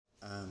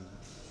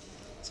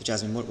So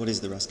Jasmine, what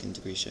is the Ruskin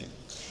Degree Show?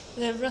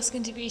 The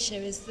Ruskin Degree Show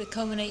is the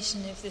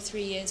culmination of the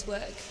 3 years'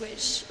 work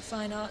which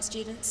fine art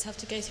students have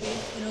to go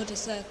through in order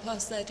to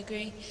pass their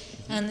degree.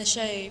 And the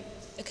show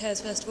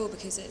occurs first of all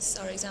because it's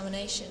our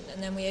examination,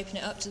 and then we open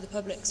it up to the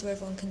public so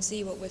everyone can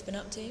see what we've been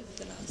up to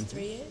for the last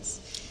 3 years.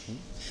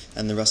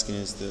 And the Ruskin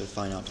is the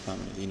fine art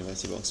department of the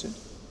University of Oxford,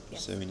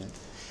 so we know.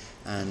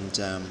 And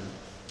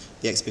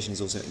the exhibition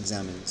is also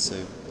examined, so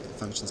it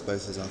functions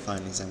both as our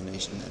final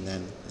examination and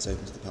then it's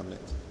open to the public.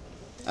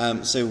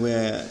 So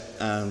we're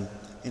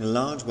in a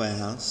large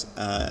warehouse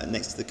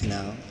next to the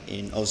canal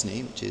in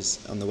Osney, which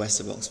is on the west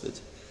of Oxford.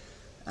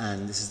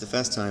 And this is the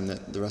first time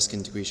that the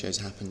Ruskin Degree Show has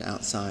happened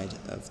outside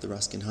of the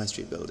Ruskin High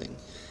Street building,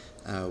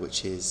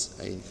 which is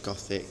a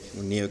Gothic,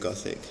 or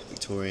neo-Gothic,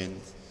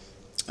 Victorian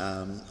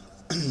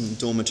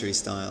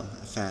dormitory-style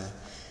affair.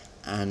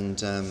 And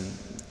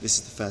this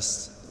is the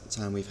first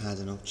time we've had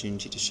an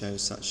opportunity to show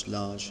such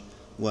large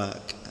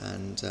work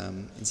and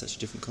in such a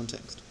different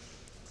context.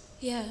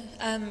 Yeah,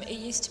 it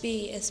used to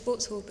be a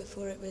sports hall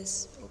before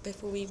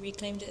we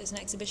reclaimed it as an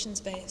exhibition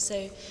space.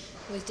 So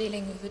we're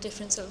dealing with a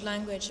different sort of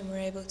language, and we're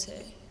able to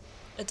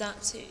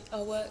adapt to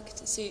our work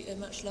to suit a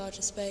much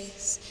larger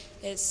space.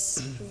 It's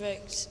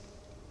provoked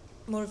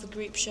more of a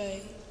group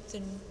show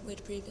than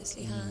we'd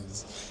previously had.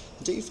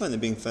 Do you find that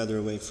being further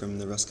away from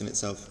the Ruskin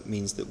itself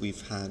means that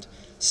we've had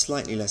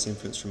slightly less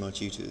influence from our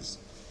tutors?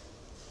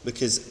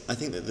 Because I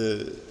think that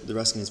the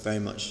Ruskin is very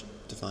much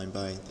defined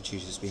by the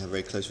tutors. We have a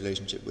very close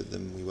relationship with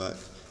them. We work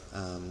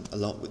a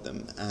lot with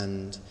them,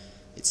 and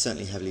it's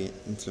certainly heavily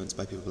influenced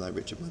by people like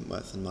Richard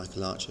Wentworth and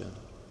Michael Archer.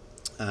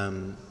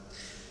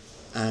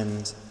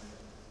 And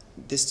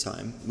this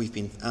time we've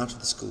been out of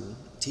the school,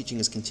 teaching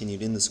has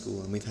continued in the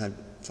school, and we've had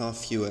far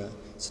fewer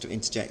sort of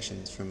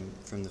interjections from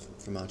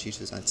our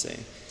tutors, I'd say,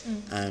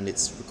 and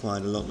it's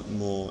required a lot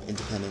more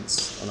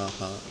independence on our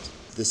part.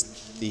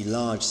 The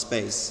large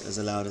space has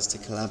allowed us to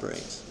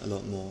collaborate a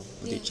lot more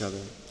with each other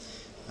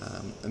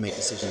and make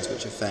decisions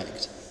which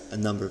affect a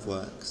number of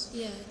works.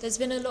 Yeah, there's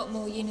been a lot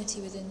more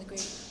unity within the group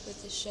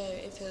with this show.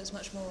 It feels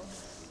much more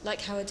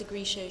like how a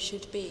degree show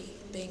should be,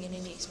 being in a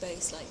new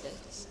space like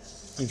this.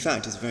 In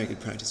fact, it's very good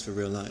practice for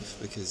real life,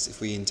 because if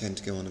we intend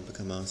to go on and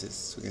become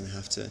artists, we're going to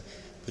have to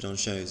put on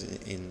shows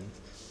in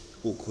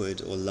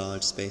awkward or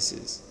large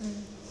spaces.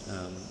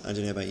 I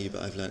don't know about you,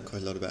 but I've learnt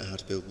quite a lot about how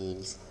to build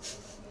walls.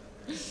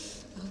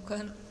 I've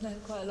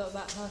learned quite a lot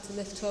about how to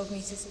lift 12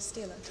 metres of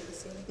steel up to the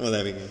ceiling. Well,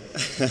 there we go.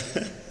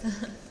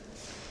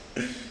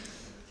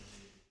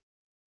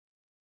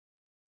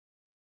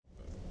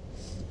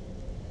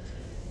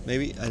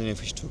 Maybe, I don't know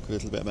if we should talk a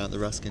little bit about the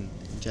Ruskin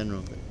in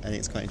general, but I think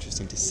it's quite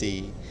interesting to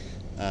see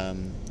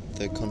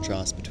the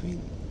contrast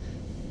between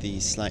the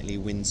slightly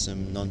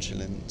winsome,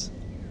 nonchalant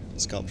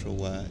sculptural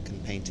work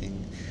and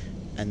painting,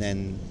 and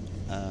then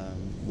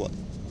what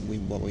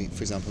we,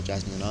 for example,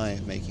 Jasmine and I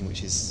are making,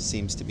 which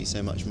seems to be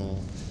so much more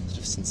sort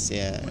of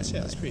sincere. Well,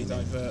 yeah, it's pretty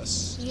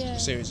diverse. Yeah. A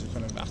series of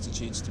kind of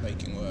attitudes to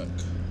making work.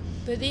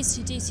 But these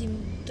two do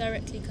seem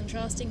directly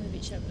contrasting with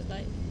each other.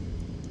 Like,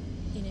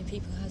 you know,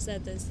 people have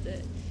said there's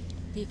the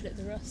people at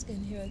the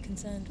Ruskin who are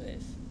concerned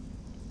with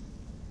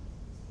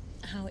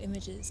how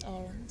images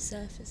are on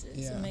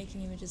surfaces and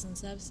making images on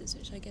surfaces,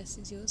 which I guess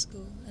is your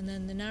school, and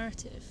then the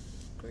narrative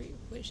group,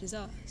 which is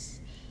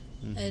us.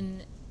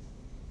 And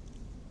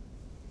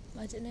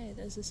I don't know,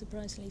 there's a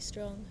surprisingly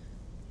strong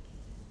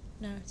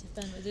narrative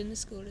bent within the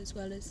school as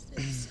well as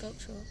its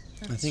sculptural.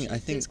 I think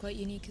it's quite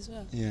unique as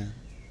well. Yeah,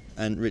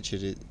 and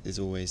Richard is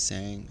always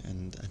saying,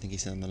 and I think he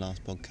said on the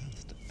last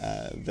podcast,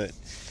 that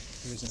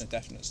There isn't a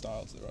definite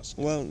style to the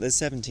Ruskin. well, there's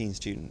 17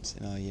 students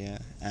in our year,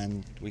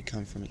 and we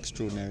come from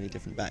extraordinarily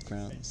different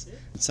backgrounds.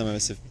 Some of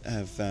us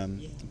have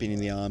been in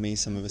the army,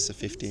 some of us are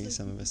 50,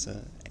 some of us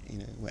are,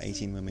 were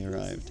 18 when we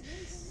arrived,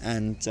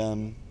 and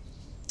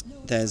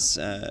there's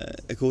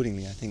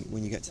accordingly, I think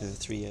when you get to the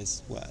 3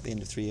 years work, at the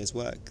end of 3 years'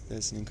 work,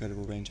 there's an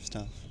incredible range of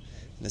stuff.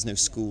 There's no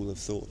school of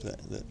thought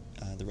that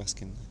the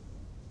Ruskin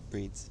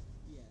breeds.